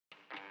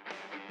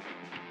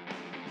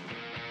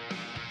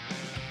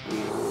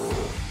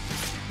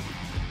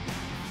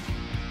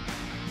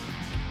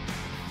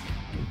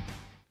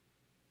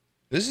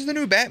This is the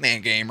new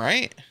Batman game,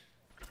 right?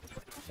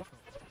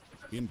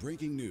 In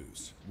breaking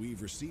news,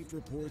 we've received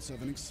reports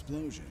of an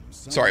explosion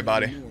Sorry,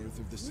 buddy. north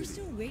of the city. We're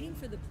still waiting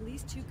for the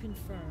police to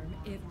confirm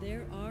if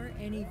there are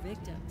any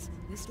victims.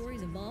 This story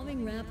is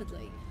evolving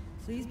rapidly.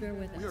 Please bear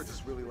with us. We heard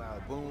this really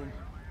loud boom.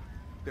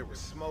 There was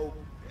smoke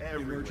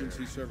everywhere.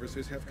 Emergency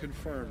services have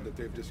confirmed that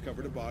they've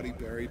discovered a body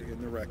buried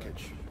in the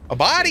wreckage. A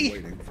body?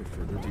 Waiting for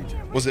further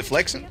details. Was it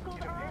flexing? It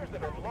appears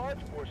that a large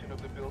portion of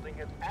the building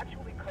has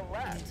actually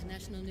collapsed.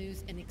 International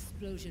news: an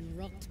explosion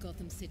rocked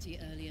Gotham City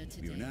earlier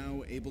today. We are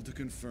now able to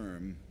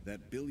confirm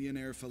that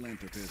billionaire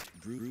philanthropist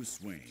Bruce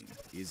Wayne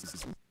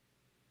is...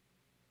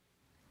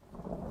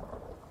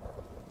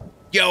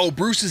 Yo,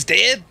 Bruce is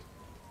dead?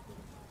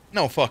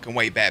 No fucking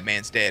way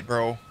Batman's dead,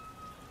 bro.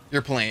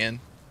 You're playing.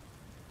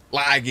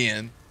 Lie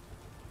again.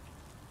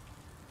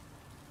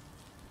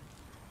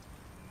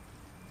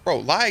 Bro,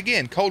 lie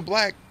again. Cold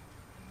black.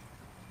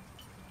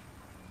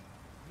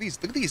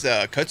 Look at these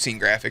cutscene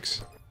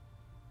graphics.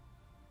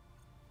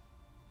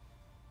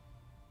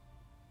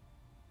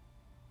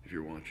 If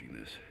you're watching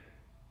this,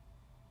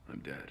 I'm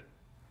dead.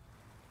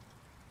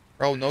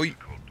 Bro, no you...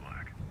 Cold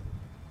black.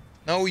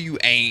 No, you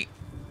ain't.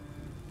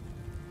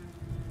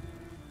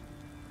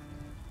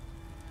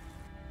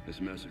 This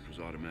message was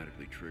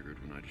automatically triggered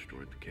when I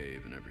destroyed the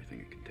cave and everything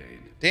it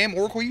contained. Damn,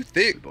 Oracle, you We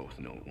thick. both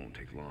know it won't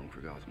take long for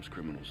Gotham's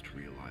criminals to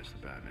realize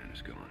the Batman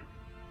is gone.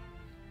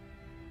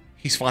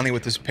 He's finally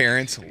with his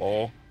parents.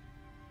 Lol.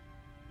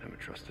 Haven't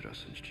trusted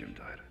us since Jim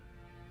died.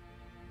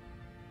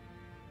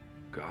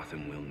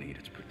 Gotham will need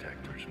its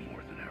protectors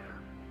more than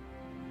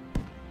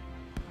ever.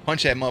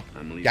 Punch that up.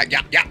 I'm leaving Yeah,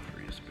 yeah, yeah. for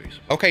his space.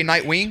 Okay,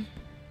 Nightwing.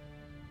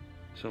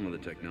 Some of the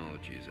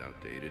technology is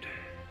outdated,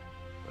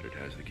 but it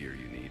has the gear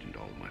you need and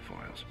all of my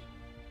files.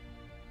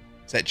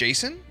 Is that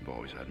Jason? You've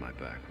always had my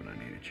back when I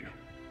needed you.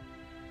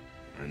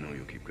 I know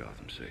you'll keep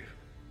Gotham safe.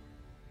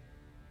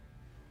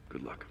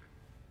 Good luck.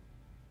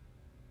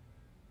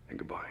 And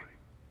goodbye.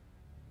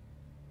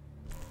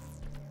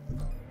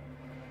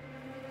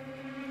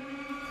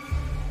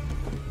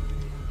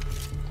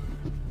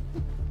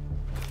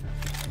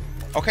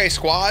 Okay,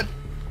 squad.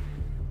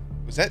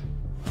 Was that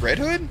Red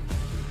Hood?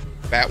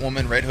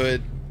 Batwoman, Red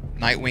Hood,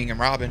 Nightwing, and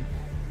Robin.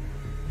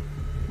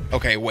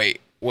 Okay,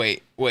 wait.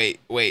 Okay,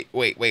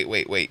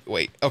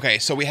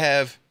 so we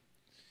have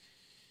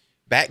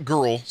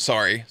Batgirl,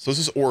 sorry. So this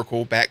is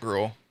Oracle,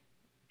 Batgirl.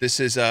 This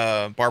is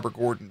Barbara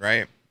Gordon,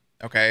 right?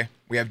 Okay.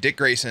 We have Dick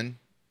Grayson,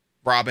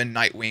 Robin,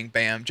 Nightwing,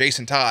 bam.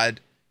 Jason Todd,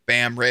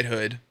 bam, Red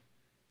Hood.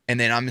 And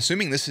then I'm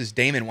assuming this is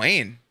Damon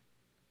Wayne.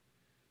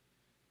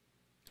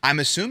 I'm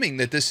assuming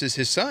that this is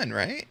his son,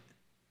 right?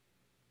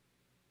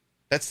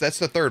 That's the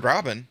third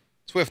Robin.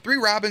 So we have 3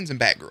 Robins and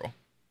Batgirl.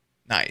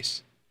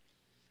 Nice.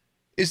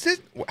 Is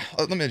this...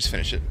 Let me just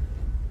finish it.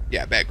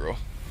 Yeah, Batgirl.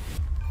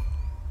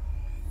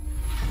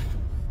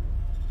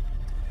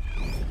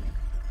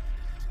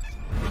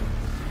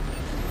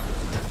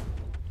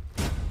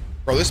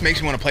 Bro, this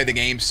makes me want to play the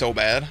game so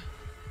bad.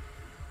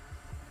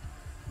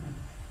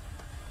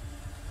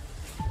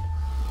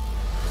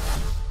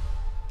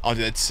 Oh,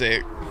 dude, that's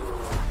sick.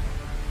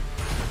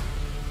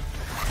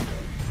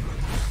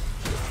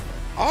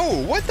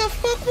 Oh, what the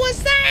fuck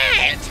was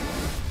that?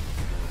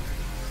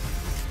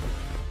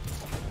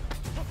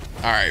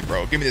 Alright,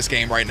 bro. Give me this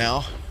game right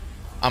now.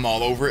 I'm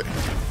all over it.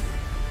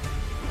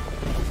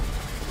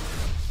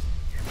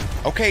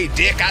 Okay,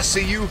 Dick, I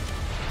see you.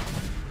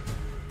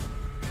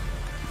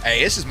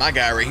 Hey, this is my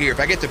guy right here. If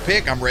I get to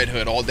pick, I'm Red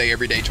Hood all day,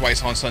 every day,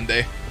 twice on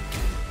Sunday.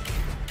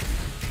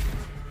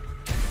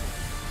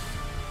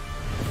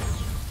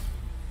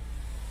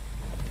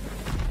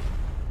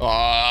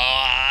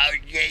 Oh,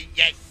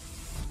 yeah.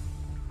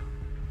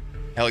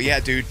 Hell yeah,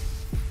 dude.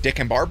 Dick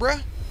and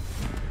Barbara?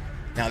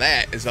 Now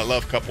that is a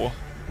love couple.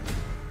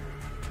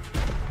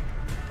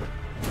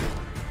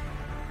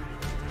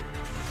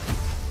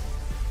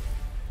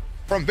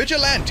 From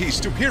vigilantes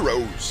to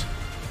heroes.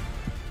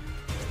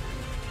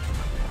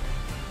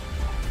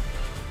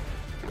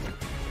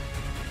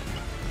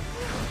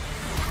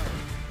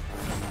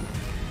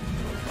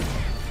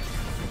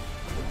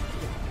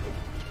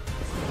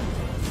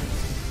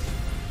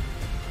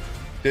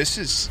 This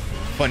is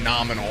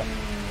phenomenal.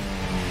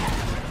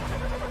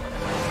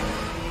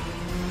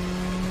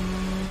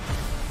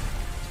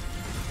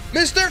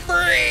 Mr.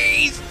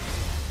 Freeze!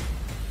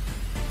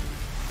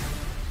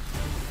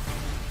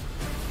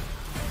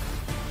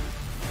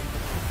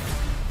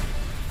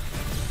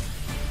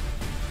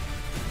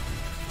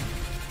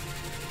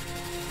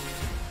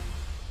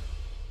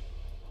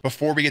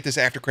 Before we get this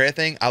after credit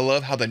thing, I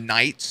love how the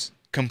Knights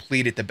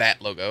completed the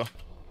Bat logo.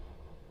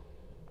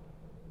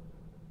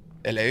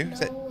 Hello? Is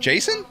that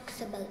Jason?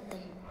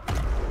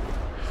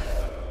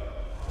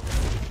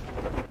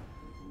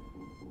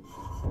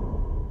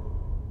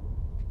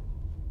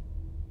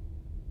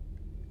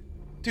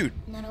 Dude.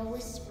 Not a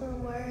whisper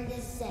word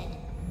is said.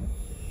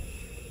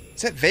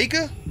 Is that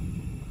Vega?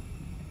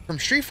 From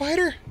Street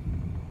Fighter?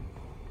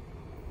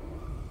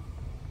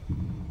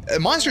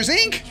 Monsters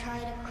Inc. Try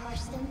to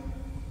crush them.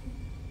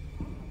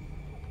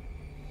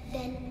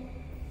 Then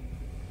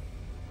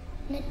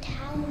the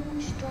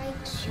town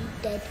strikes you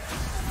dead.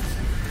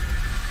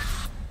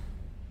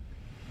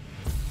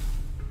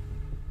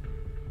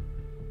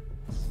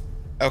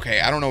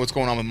 Okay, I don't know what's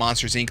going on with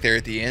Monsters Inc. there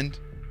at the end,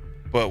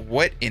 but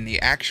what in the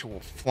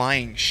actual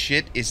flying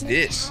shit is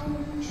this?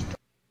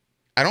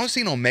 I don't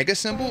see an Omega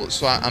symbol,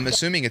 so I'm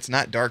assuming it's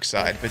not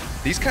Darkseid, but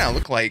these kind of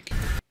look like...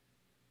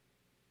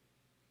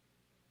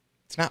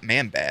 It's not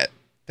Man-Bat.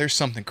 There's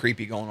something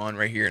creepy going on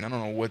right here, and I don't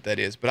know what that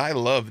is, but I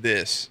love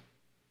this.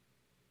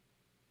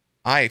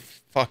 I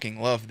fucking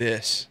love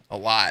this a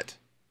lot.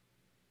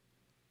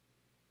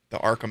 The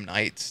Arkham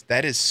Knights.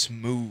 That is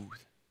smooth.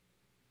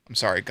 I'm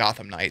sorry,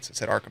 Gotham Knights. I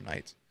said Arkham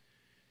Knights.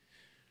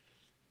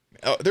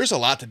 Oh, there's a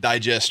lot to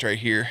digest right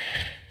here.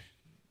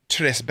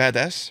 Tres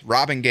badass.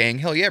 Robin Gang.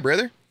 Hell yeah,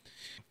 brother.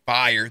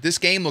 Fire. This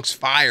game looks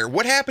fire.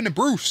 What happened to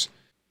Bruce?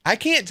 I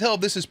can't tell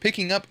if this is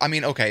picking up. I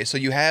mean, okay, so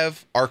you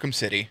have Arkham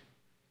City.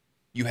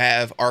 You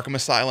have Arkham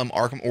Asylum,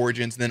 Arkham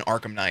Origins, then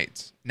Arkham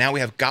Knights. Now we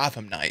have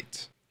Gotham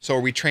Knights. So are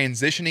we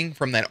transitioning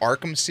from that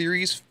Arkham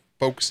series,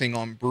 focusing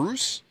on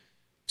Bruce,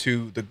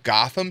 to the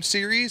Gotham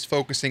series,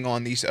 focusing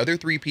on these other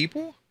three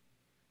people?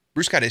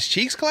 Bruce got his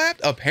cheeks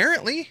clapped?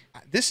 Apparently.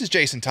 This is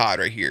Jason Todd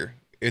right here.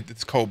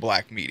 It's Code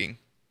Black meeting.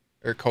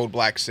 Or Code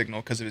Black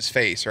signal because of his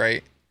face,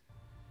 right?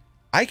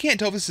 I can't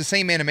tell if it's the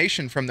same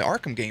animation from the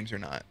Arkham games or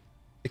not.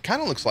 It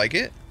kind of looks like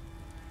it.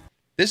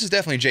 This is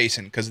definitely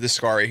Jason because of this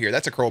scar right here.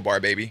 That's a crowbar,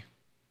 baby.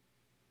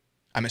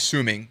 I'm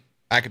assuming.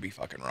 I could be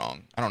fucking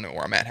wrong. I don't know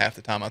where I'm at half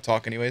the time I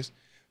talk anyways.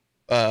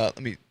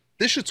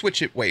 This should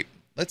switch it. Wait.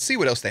 Let's see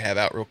what else they have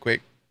out real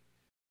quick.